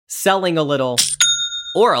Selling a little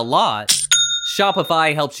or a lot,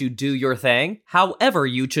 Shopify helps you do your thing, however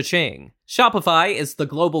you cha-ching. Shopify is the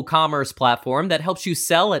global commerce platform that helps you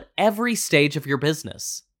sell at every stage of your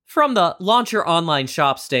business. From the launch your online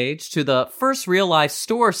shop stage to the first real-life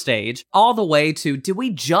store stage, all the way to did we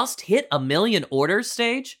just hit 1 million orders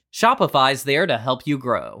stage? Shopify's there to help you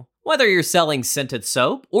grow. Whether you're selling scented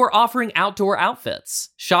soap or offering outdoor outfits,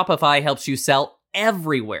 Shopify helps you sell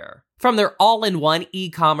everywhere. From their all-in-one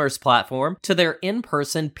e-commerce platform to their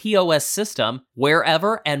in-person POS system,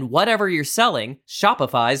 wherever and whatever you're selling,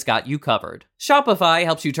 Shopify's got you covered. Shopify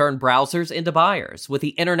helps you turn browsers into buyers with the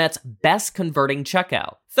internet's best converting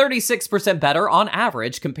checkout, 36% better on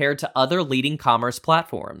average compared to other leading commerce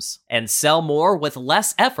platforms. And sell more with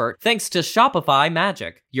less effort thanks to Shopify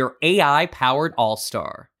Magic, your AI-powered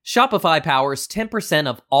all-star. Shopify powers 10%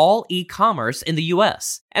 of all e-commerce in the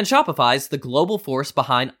US, and Shopify's the global force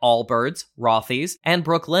behind Allbirds, Rothy's, and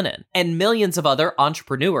Brooklinen, and millions of other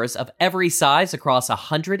entrepreneurs of every size across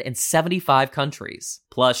 175 countries.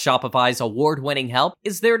 Plus, Shopify's award-winning help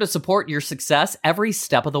is there to support your success every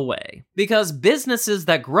step of the way. Because businesses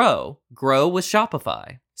that grow with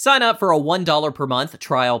Shopify. Sign up for a $1 per month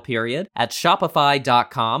trial period at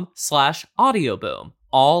shopify.com/audioboom,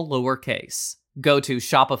 all lowercase. Go to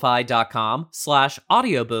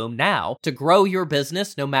shopify.com/audioboom now to grow your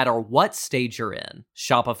business no matter what stage you're in.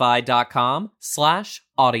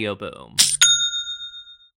 Shopify.com/audioboom.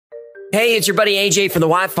 Hey, it's your buddy AJ from the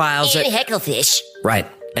Y-Files. And Hecklefish. Right,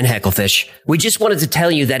 and Hecklefish. We just wanted to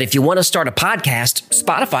tell you that if you want to start a podcast,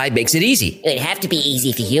 Spotify makes it easy. It'd have to be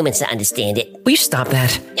easy for humans to understand it. Will you stop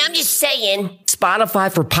that? I'm just saying.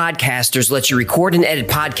 Spotify for podcasters lets you record and edit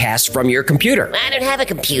podcasts from your computer. I don't have a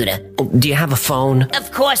computer. Do you have a phone?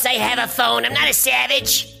 Of course I have a phone. I'm not a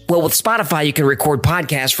savage. Well, with Spotify, you can record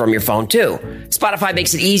podcasts from your phone, too. Spotify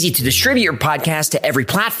makes it easy to distribute your podcast to every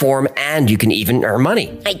platform, and you can even earn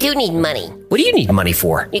money. I do need money. What do you need money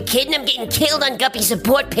for? You kidding? I'm getting killed on Guppy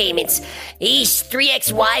support payments. These 3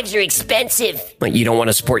 ex-wives are expensive. What, you don't want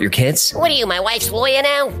to support your kids? What are you, my wife's lawyer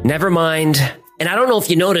now? Never mind. And I don't know if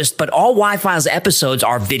you noticed, but all Y-Files episodes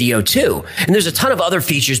are video, too. And there's a ton of other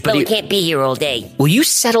features, but we can't be here all day. Will you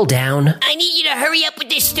settle down? I need you to hurry up with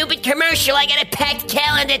this stupid commercial. I got a packed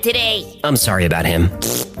calendar today. I'm sorry about him.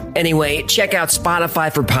 Anyway, check out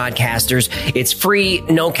Spotify for podcasters. It's free,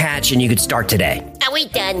 no catch, and you could start today. Are we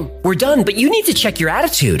done? We're done, but you need to check your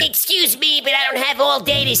attitude. Excuse me, but I don't have all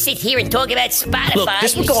day to sit here and talk about Spotify. Look,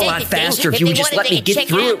 this would go a lot faster if you would just let me get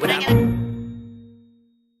through it without...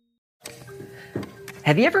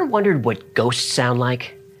 Have you ever wondered what ghosts sound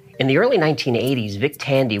like? In the early 1980s, Vic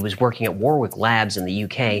Tandy was working at Warwick Labs in the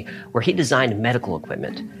UK, where he designed medical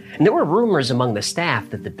equipment. And there were rumors among the staff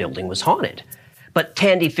that the building was haunted. But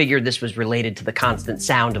Tandy figured this was related to the constant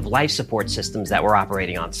sound of life support systems that were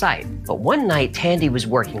operating on site. But one night, Tandy was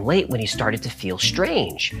working late when he started to feel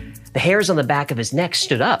strange. The hairs on the back of his neck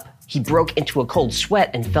stood up. He broke into a cold sweat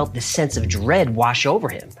and felt this sense of dread wash over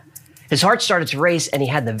him. His heart started to race, and he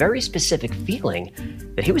had the very specific feeling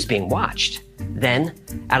that he was being watched. Then,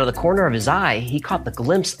 out of the corner of his eye, he caught the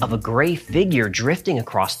glimpse of a gray figure drifting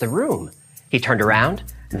across the room. He turned around,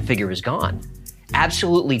 and the figure was gone.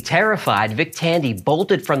 Absolutely terrified, Vic Tandy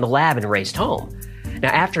bolted from the lab and raced home. Now,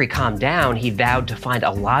 after he calmed down, he vowed to find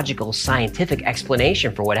a logical, scientific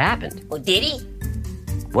explanation for what happened. Well, did he?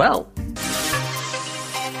 Well...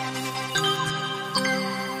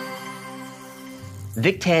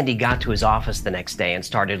 Vic Tandy got to his office the next day and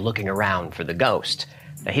started looking around for the ghost.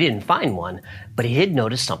 Now, he didn't find one, but he did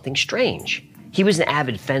notice something strange. He was an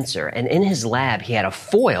avid fencer, and in his lab, he had a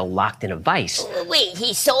foil locked in a vise. Wait,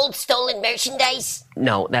 he sold stolen merchandise?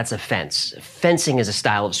 No, that's a fence. Fencing is a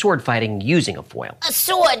style of sword fighting using a foil. A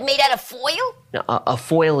sword made out of foil? No, a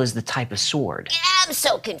foil is the type of sword. I'm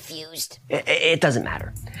so confused. It doesn't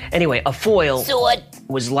matter. Anyway, a foil sword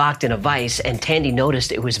was locked in a vise, and Tandy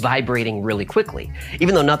noticed it was vibrating really quickly,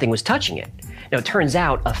 even though nothing was touching it. Now, it turns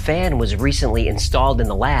out a fan was recently installed in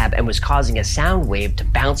the lab and was causing a sound wave to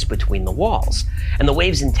bounce between the walls. And the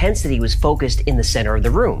wave's intensity was focused in the center of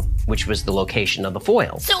the room, which was the location of the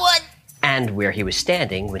foil. So what? And where he was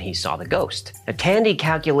standing when he saw the ghost. Now, Tandy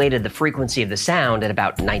calculated the frequency of the sound at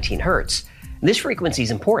about 19 hertz. This frequency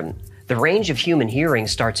is important. The range of human hearing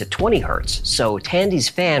starts at 20 hertz, so Tandy's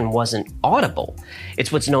fan wasn't audible.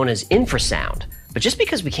 It's what's known as infrasound. But just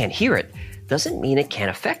because we can't hear it doesn't mean it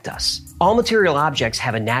can't affect us. All material objects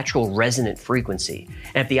have a natural resonant frequency,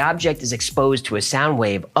 and if the object is exposed to a sound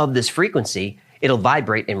wave of this frequency, it'll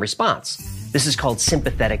vibrate in response. This is called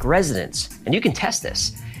sympathetic resonance, and you can test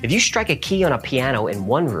this. If you strike a key on a piano in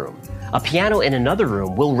one room, a piano in another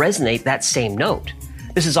room will resonate that same note.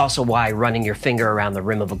 This is also why running your finger around the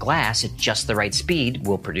rim of a glass at just the right speed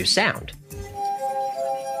will produce sound.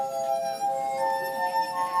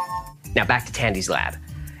 Now back to Tandy's lab.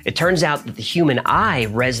 It turns out that the human eye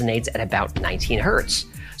resonates at about 19 hertz.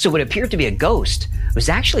 So what appeared to be a ghost was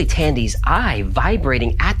actually Tandy's eye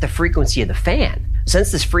vibrating at the frequency of the fan.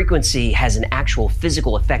 Since this frequency has an actual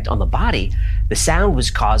physical effect on the body, the sound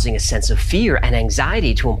was causing a sense of fear and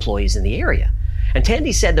anxiety to employees in the area. And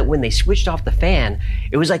Tandy said that when they switched off the fan,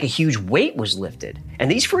 it was like a huge weight was lifted.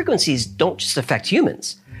 And these frequencies don't just affect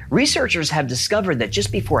humans. Researchers have discovered that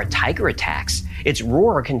just before a tiger attacks, its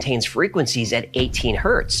roar contains frequencies at 18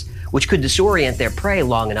 hertz, which could disorient their prey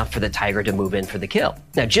long enough for the tiger to move in for the kill.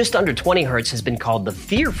 Now, just under 20 hertz has been called the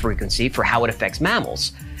fear frequency for how it affects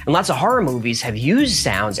mammals. And lots of horror movies have used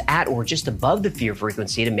sounds at or just above the fear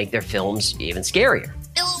frequency to make their films even scarier.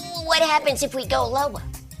 What happens if we go lower?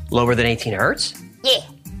 Lower than 18 hertz? Yeah.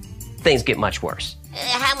 Things get much worse.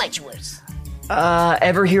 How much worse?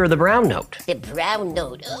 Ever hear of the brown note? The brown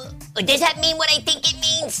note. Does that mean what I think it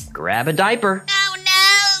means? Grab a diaper. Oh,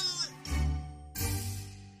 no!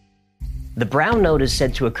 The brown note is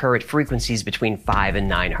said to occur at frequencies between 5 and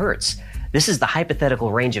 9 hertz. This is the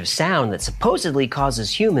hypothetical range of sound that supposedly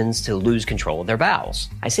causes humans to lose control of their bowels.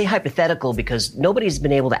 I say hypothetical because nobody's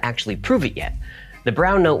been able to actually prove it yet. The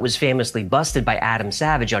brown note was famously busted by Adam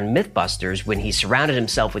Savage on Mythbusters when he surrounded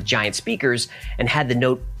himself with giant speakers and had the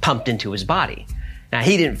note pumped into his body. Now,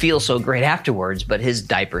 he didn't feel so great afterwards, but his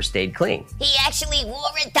diaper stayed clean. He actually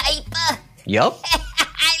wore a diaper? Yup.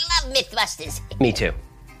 I love Mythbusters. Me too.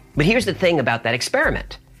 But here's the thing about that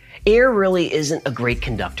experiment. Air really isn't a great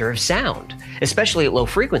conductor of sound, especially at low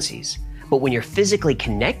frequencies. But when you're physically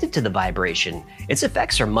connected to the vibration, its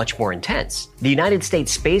effects are much more intense. The United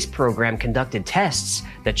States Space Program conducted tests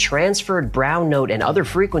that transferred brown note and other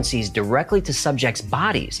frequencies directly to subjects'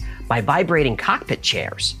 bodies by vibrating cockpit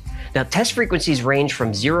chairs. Now, test frequencies range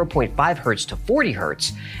from 0.5 hertz to 40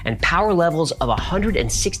 hertz and power levels of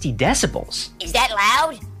 160 decibels. Is that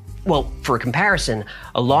loud? Well, for comparison,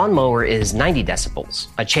 a lawnmower is 90 decibels,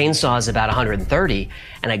 a chainsaw is about 130,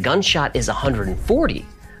 and a gunshot is 140.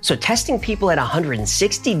 So testing people at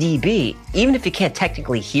 160 dB, even if you can't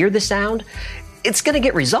technically hear the sound, it's going to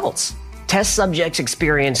get results. Test subjects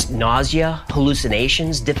experienced nausea,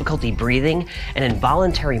 hallucinations, difficulty breathing, and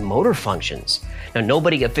involuntary motor functions. Now,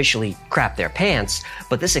 nobody officially crapped their pants,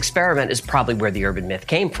 but this experiment is probably where the urban myth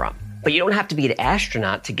came from. But you don't have to be an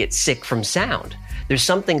astronaut to get sick from sound. There's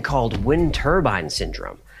something called wind turbine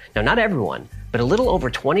syndrome. Now, not everyone, but a little over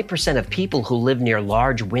 20% of people who live near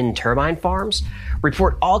large wind turbine farms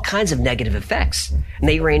report all kinds of negative effects. And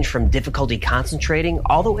they range from difficulty concentrating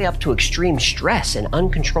all the way up to extreme stress and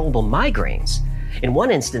uncontrollable migraines. In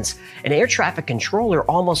one instance, an air traffic controller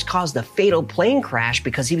almost caused a fatal plane crash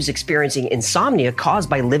because he was experiencing insomnia caused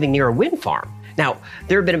by living near a wind farm. Now,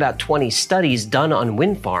 there have been about 20 studies done on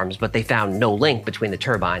wind farms, but they found no link between the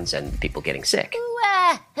turbines and people getting sick.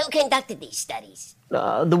 Who conducted these studies?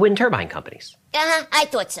 The wind turbine companies. I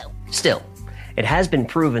thought so. Still, it has been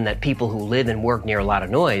proven that people who live and work near a lot of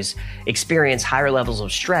noise experience higher levels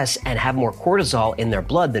of stress and have more cortisol in their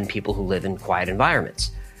blood than people who live in quiet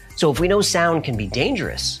environments. So if we know sound can be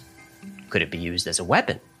dangerous, could it be used as a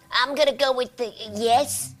weapon? I'm gonna go with the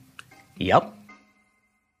yes. Yup.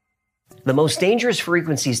 The most dangerous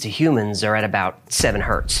frequencies to humans are at about 7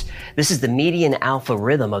 hertz. This is the median alpha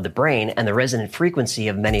rhythm of the brain and the resonant frequency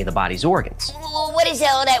of many of the body's organs. What does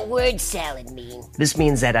all that word salad mean? This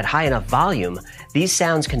means that at high enough volume, these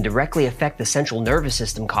sounds can directly affect the central nervous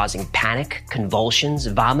system, causing panic, convulsions,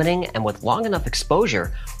 vomiting, and with long enough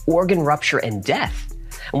exposure, organ rupture and death.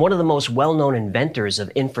 And one of the most well-known inventors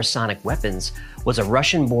of infrasonic weapons was a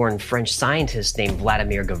Russian-born French scientist named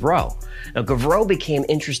Vladimir Gavreau. Now, Gavreau became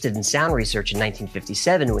interested in sound research in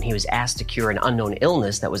 1957 when he was asked to cure an unknown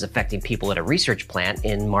illness that was affecting people at a research plant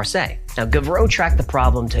in Marseille. Now, Gavreau tracked the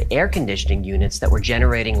problem to air conditioning units that were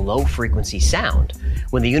generating low-frequency sound.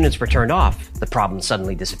 When the units were turned off, the problem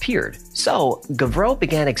suddenly disappeared. So, Gavreau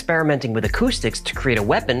began experimenting with acoustics to create a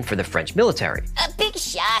weapon for the French military. A big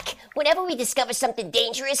shock. Whenever we discover something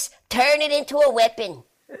dangerous, turn it into a weapon.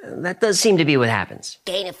 That does seem to be what happens.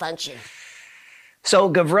 Gain of function. So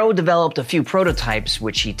Gavreau developed a few prototypes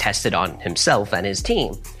which he tested on himself and his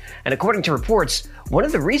team. And according to reports, one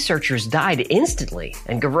of the researchers died instantly,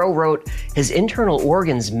 and Gavreau wrote his internal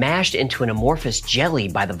organs mashed into an amorphous jelly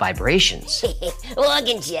by the vibrations.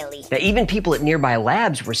 Organ jelly. Now, even people at nearby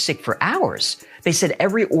labs were sick for hours. They said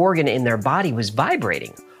every organ in their body was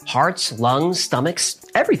vibrating. Hearts, lungs, stomachs,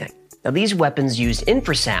 everything. Now, these weapons use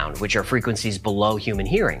infrasound, which are frequencies below human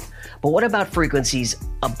hearing. But what about frequencies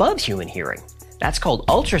above human hearing? That's called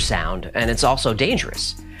ultrasound, and it's also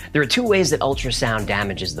dangerous. There are two ways that ultrasound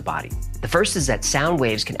damages the body. The first is that sound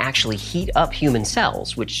waves can actually heat up human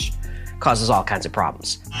cells, which causes all kinds of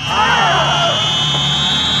problems.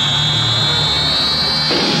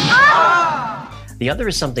 The other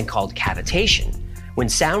is something called cavitation. When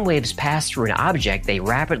sound waves pass through an object, they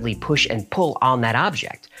rapidly push and pull on that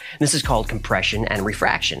object. This is called compression and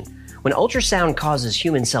refraction. When ultrasound causes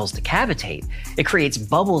human cells to cavitate, it creates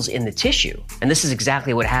bubbles in the tissue. And this is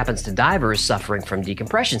exactly what happens to divers suffering from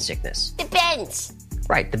decompression sickness. The bends.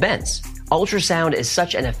 Right, the bends. Ultrasound is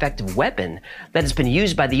such an effective weapon that it's been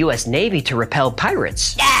used by the US Navy to repel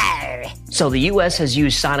pirates. Arr. So the US has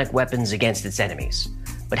used sonic weapons against its enemies.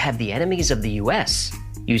 But have the enemies of the US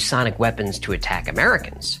used sonic weapons to attack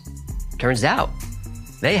Americans? Turns out,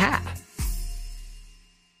 they have.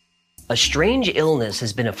 A strange illness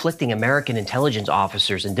has been afflicting American intelligence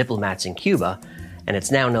officers and diplomats in Cuba, and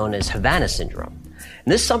it's now known as Havana syndrome.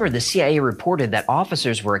 And this summer, the CIA reported that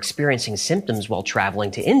officers were experiencing symptoms while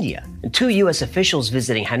traveling to India. And 2 U.S. officials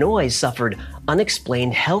visiting Hanoi suffered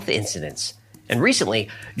unexplained health incidents. And recently,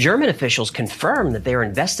 German officials confirmed that they are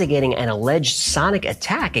investigating an alleged sonic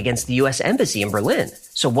attack against the U.S. Embassy in Berlin.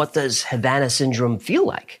 So what does Havana syndrome feel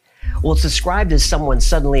like? Well, it's described as someone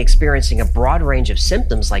suddenly experiencing a broad range of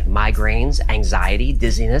symptoms like migraines, anxiety,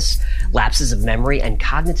 dizziness, lapses of memory, and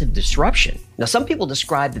cognitive disruption. Now, some people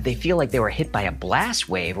describe that they feel like they were hit by a blast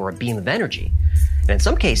wave or a beam of energy. And in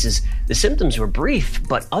some cases, the symptoms were brief,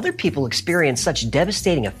 but other people experienced such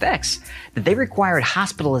devastating effects that they required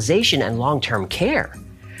hospitalization and long-term care.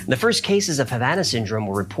 The first cases of Havana syndrome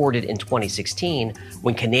were reported in 2016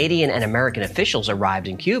 when Canadian and American officials arrived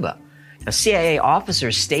in Cuba. Now, CIA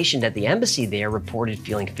officers stationed at the embassy there reported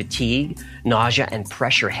feeling fatigue, nausea, and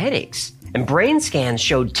pressure headaches. And brain scans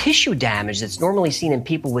showed tissue damage that's normally seen in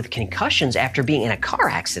people with concussions after being in a car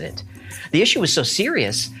accident. The issue was so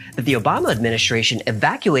serious that the Obama administration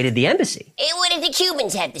evacuated the embassy. And what did the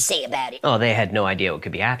Cubans have to say about it? Oh, they had no idea what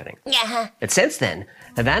could be happening. Uh-huh. But since then,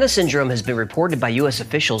 Havana syndrome has been reported by U.S.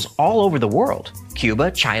 officials all over the world.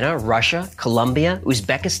 Cuba, China, Russia, Colombia,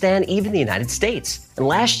 Uzbekistan, even the United States. And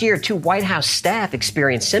last year, 2 White House staff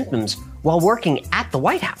experienced symptoms while working at the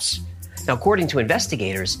White House. Now, according to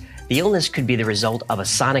investigators, the illness could be the result of a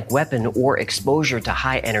sonic weapon or exposure to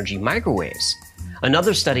high-energy microwaves.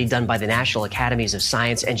 Another study done by the National Academies of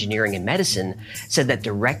Science, Engineering, and Medicine said that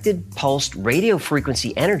directed pulsed radio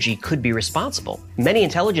frequency energy could be responsible. Many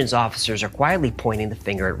intelligence officers are quietly pointing the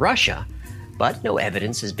finger at Russia, but no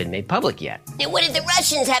evidence has been made public yet. And what did the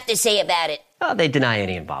Russians have to say about it? They deny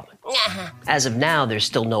any involvement. Uh-huh. As of now, there's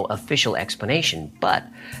still no official explanation, but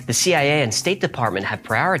the CIA and State Department have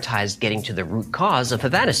prioritized getting to the root cause of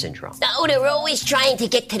Havana syndrome. Oh, they're always trying to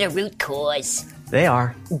get to the root cause. They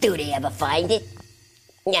are. Do they ever find it?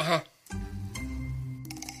 Uh-huh.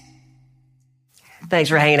 Thanks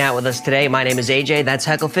for hanging out with us today. My name is AJ. That's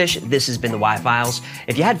Hecklefish. This has been the Y-Files.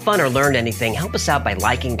 If you had fun or learned anything, help us out by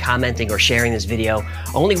liking, commenting, or sharing this video.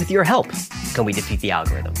 Only with your help can we defeat the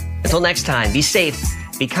algorithm. Until next time, be safe,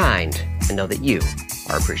 be kind, and know that you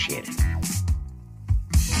are appreciated.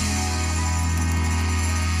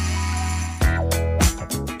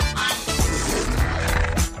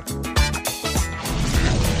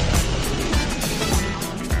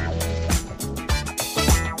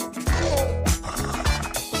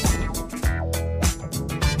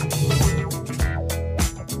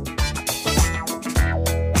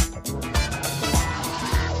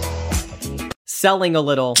 Selling a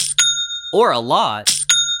little or a lot,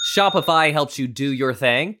 Shopify helps you do your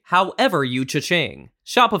thing however you cha-ching.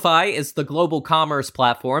 Shopify is the global commerce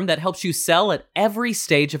platform that helps you sell at every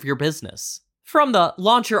stage of your business. From the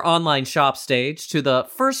launch your online shop stage to the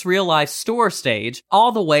first real life store stage,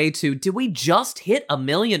 all the way to did we just hit 1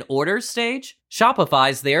 million orders stage?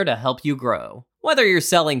 Shopify's there to help you grow. Whether you're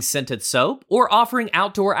selling scented soap or offering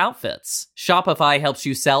outdoor outfits, Shopify helps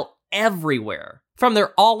you sell everywhere. From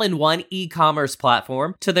their all-in-one e-commerce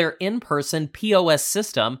platform to their in-person POS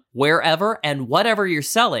system, wherever and whatever you're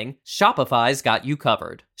selling, Shopify's got you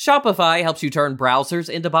covered. Shopify helps you turn browsers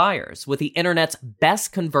into buyers with the internet's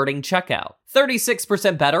best converting checkout,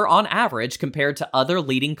 36% better on average compared to other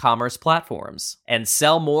leading commerce platforms. And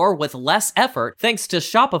sell more with less effort thanks to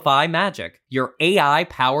Shopify Magic, your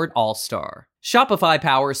AI-powered all-star. Shopify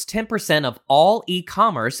powers 10% of all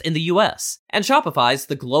e-commerce in the US, and Shopify's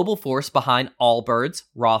the global force behind Allbirds,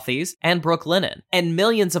 Rothy's, and Brooklinen, and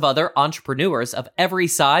millions of other entrepreneurs of every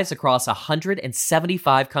size across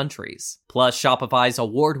 175 countries. Plus, Shopify's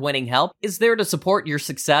award-winning help is there to support your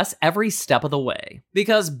success every step of the way.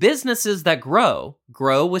 Because businesses that grow,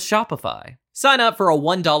 grow with Shopify. Sign up for a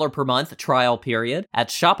 $1 per month trial period at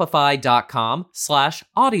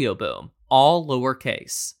shopify.com/audioboom, all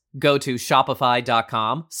lowercase. Go to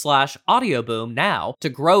shopify.com/audioboom now to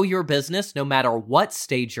grow your business no matter what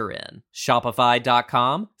stage you're in.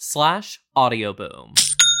 Shopify.com/audioboom.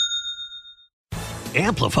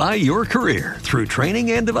 Amplify your career through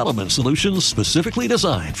training and development solutions specifically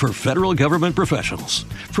designed for federal government professionals.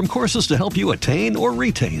 From courses to help you attain or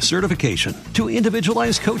retain certification, to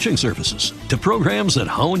individualized coaching services, to programs that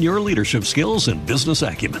hone your leadership skills and business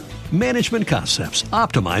acumen, Management Concepts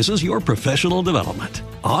optimizes your professional development.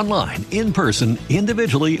 Online, in person,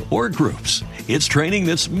 individually, or groups, it's training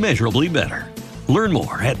that's measurably better. Learn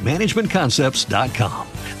more at managementconcepts.com.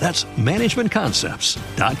 That's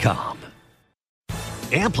managementconcepts.com.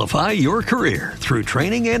 Amplify your career through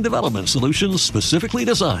training and development solutions specifically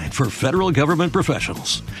designed for federal government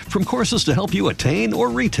professionals. From courses to help you attain or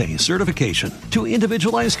retain certification, to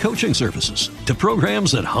individualized coaching services, to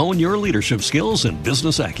programs that hone your leadership skills and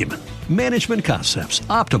business acumen, Management Concepts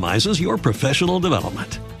optimizes your professional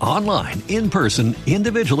development. Online, in person,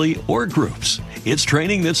 individually, or groups, it's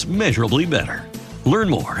training that's measurably better. Learn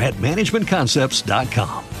more at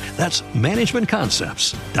managementconcepts.com. That's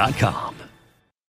managementconcepts.com.